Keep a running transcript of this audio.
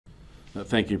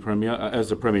Thank you, Premier. As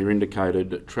the Premier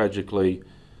indicated, tragically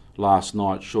last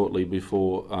night, shortly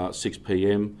before 6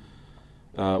 p.m,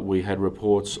 we had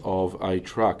reports of a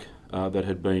truck that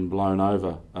had been blown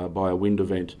over by a wind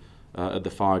event at the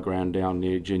fireground down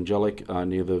near Gingellic,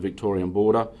 near the Victorian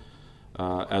border.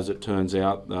 As it turns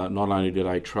out, not only did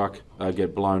a truck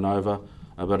get blown over,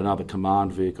 but another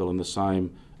command vehicle in the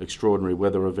same extraordinary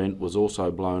weather event was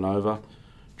also blown over.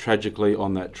 Tragically,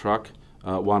 on that truck,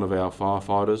 one of our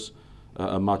firefighters,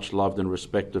 a much loved and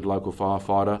respected local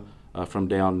firefighter from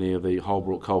down near the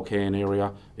Holbrook Colcan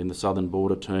area in the southern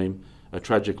border team,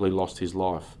 tragically lost his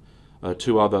life.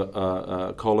 Two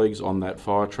other colleagues on that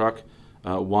fire truck,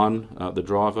 one, the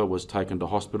driver, was taken to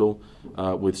hospital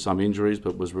with some injuries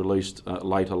but was released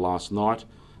later last night.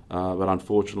 But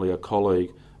unfortunately, a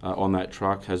colleague on that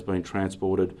truck has been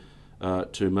transported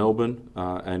to Melbourne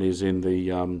and is in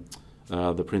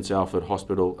the Prince Alfred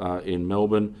Hospital in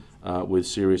Melbourne with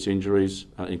serious injuries,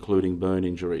 including burn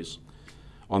injuries.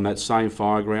 On that same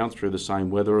fireground, through the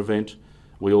same weather event,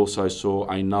 we also saw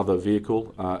another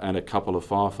vehicle and a couple of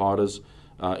firefighters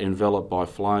enveloped by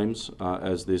flames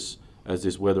as this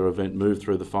weather event moved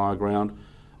through the fireground.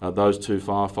 Those two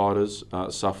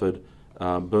firefighters suffered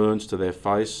burns to their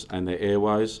face and their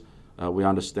airways. We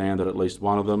understand that at least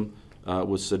one of them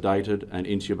was sedated and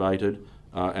intubated,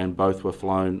 and both were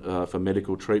flown for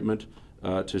medical treatment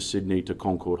to Sydney to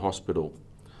Concord Hospital.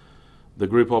 The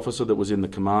group officer that was in the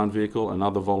command vehicle,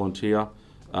 another volunteer,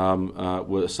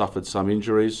 suffered some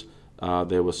injuries.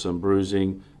 There was some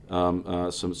bruising,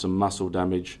 some muscle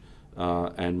damage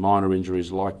and minor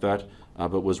injuries like that,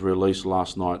 but was released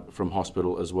last night from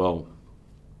hospital as well.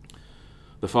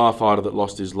 The firefighter that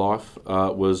lost his life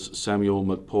was Samuel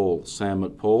McPaul, Sam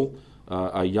McPaul,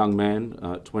 a young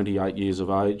man, 28 years of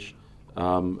age,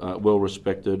 well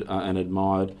respected and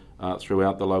admired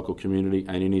throughout the local community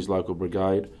and in his local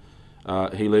brigade.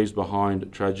 He leaves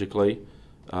behind, tragically,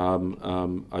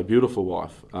 a beautiful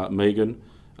wife, Megan,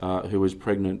 who is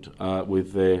pregnant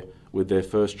with their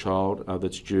first child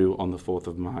that's due on the 4th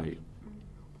of May.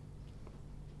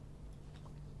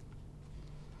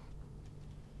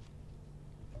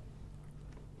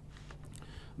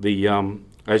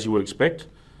 As you would expect,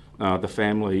 the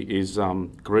family is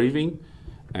grieving,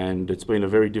 and it's been a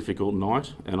very difficult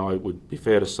night, and I would be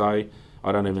fair to say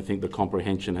I don't even think the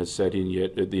comprehension has set in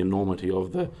yet at the enormity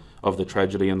of the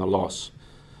tragedy and the loss.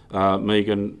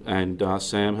 Megan and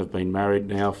Sam have been married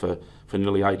now for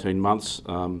nearly 18 months.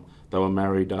 They were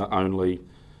married only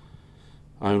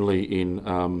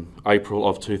in April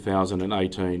of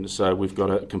 2018. So we've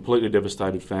got a completely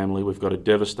devastated family. We've got a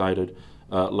devastated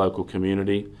local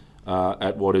community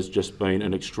at what has just been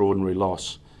an extraordinary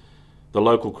loss. The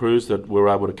local crews that we were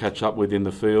able to catch up with in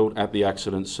the field at the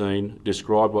accident scene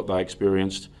described what they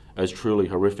experienced as truly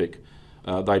horrific.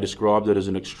 They described it as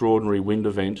an extraordinary wind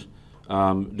event,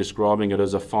 describing it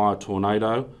as a fire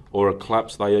tornado or a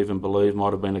collapse. They even believe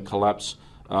might have been a collapse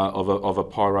of a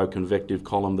pyroconvective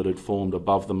column that had formed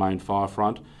above the main fire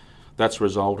front. That's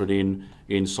resulted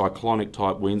in cyclonic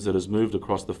type winds that has moved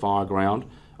across the fireground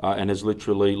and has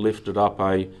literally lifted up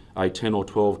a 10 or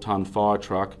 12 tonne fire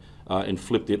truck and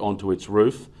flipped it onto its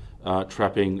roof,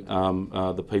 trapping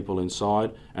the people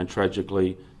inside and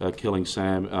tragically killing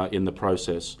Sam in the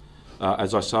process.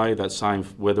 As I say, that same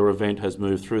weather event has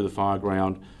moved through the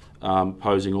fireground,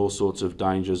 posing all sorts of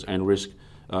dangers and risk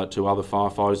to other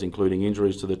firefighters, including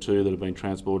injuries to the two that have been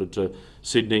transported to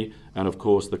Sydney, and of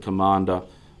course the commander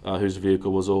whose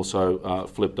vehicle was also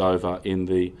flipped over in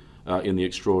the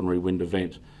extraordinary wind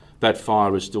event. That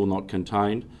fire is still not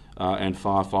contained, and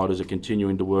firefighters are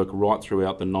continuing to work right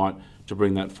throughout the night to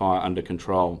bring that fire under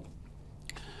control.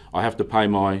 I have to pay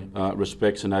my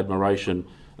respects and admiration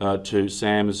to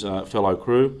Sam's fellow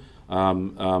crew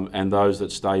and those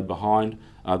that stayed behind.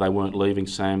 They weren't leaving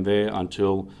Sam there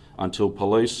until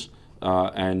police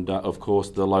and of course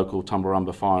the local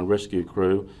Tumbarumba Fire and Rescue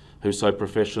crew, who so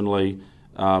professionally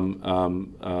and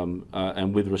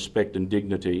with respect and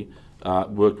dignity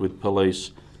worked with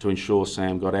police to ensure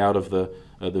Sam got out of the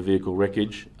vehicle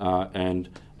wreckage and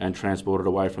transported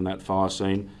away from that fire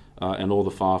scene, and all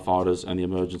the firefighters and the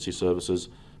emergency services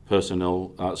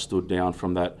personnel stood down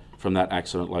from that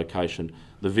accident location.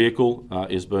 The vehicle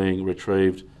is being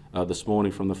retrieved this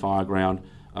morning from the fireground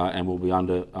and will be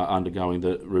undergoing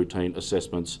the routine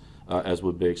assessments as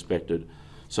would be expected.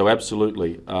 So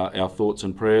absolutely, our thoughts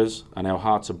and prayers and our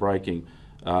hearts are breaking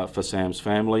for Sam's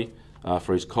family,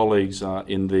 for his colleagues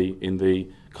in the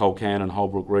Colcan and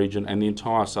Holbrook region and the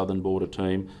entire southern border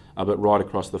team, but right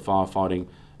across the firefighting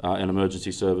and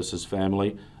emergency services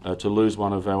family. To lose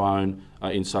one of our own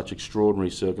in such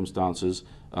extraordinary circumstances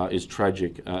is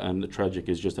tragic, and the tragic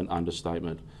is just an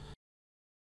understatement.